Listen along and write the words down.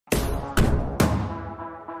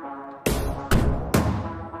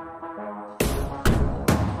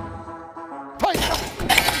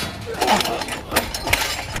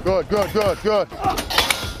Good, good, good, good.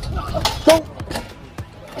 Go.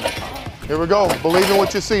 Here we go. Believe in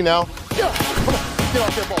what you see now. Come on, get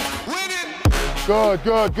off that ball. Win it. Good,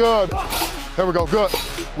 good, good. Here we go, good.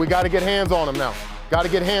 We got to get hands on him now. Got to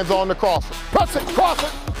get hands on the crosser. Press it, cross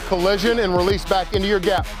it. Collision and release back into your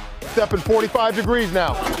gap. Stepping 45 degrees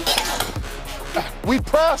now. We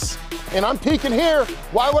press, and I'm peeking here.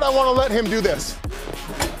 Why would I want to let him do this?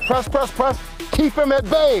 Press, press, press. Keep him at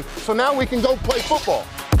bay, so now we can go play football.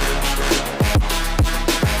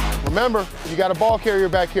 Remember, you got a ball carrier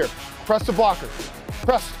back here. Press the blocker.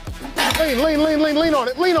 Press. Lean, lean, lean, lean, lean on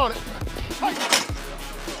it, lean on it.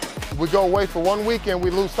 We go away for 1 week and we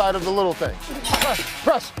lose sight of the little thing. Press,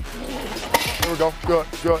 press. Here we go, good,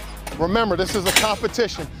 good. Remember, this is a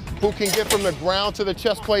competition. Who can get from the ground to the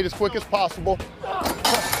chest plate as quick as possible.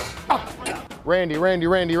 Randy, Randy,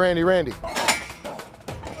 Randy, Randy, Randy.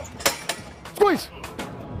 Squeeze.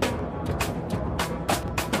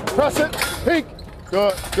 Press it, peek.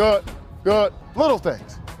 Good, good, good. Little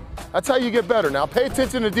things. That's how you get better. Now pay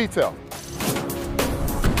attention to detail.